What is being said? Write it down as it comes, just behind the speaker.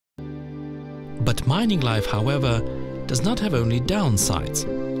But mining life, however, does not have only downsides.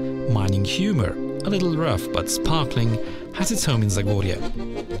 Mining humor, a little rough but sparkling, has its home in Zagorje.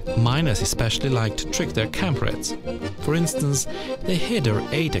 Miners especially like to trick their comrades. For instance, they hid or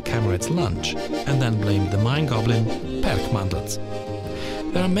ate a comrade's lunch and then blamed the mine goblin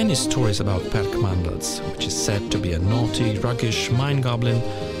Perkmandeljc. There are many stories about Perkmandeljc, which is said to be a naughty, roguish mine goblin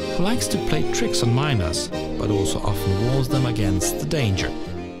who likes to play tricks on miners, but also often warns them against the danger.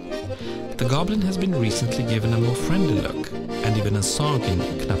 The goblin has been recently given a more friendly look, and even a song in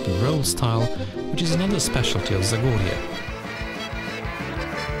knapp and roll style, which is another specialty of Zagorje.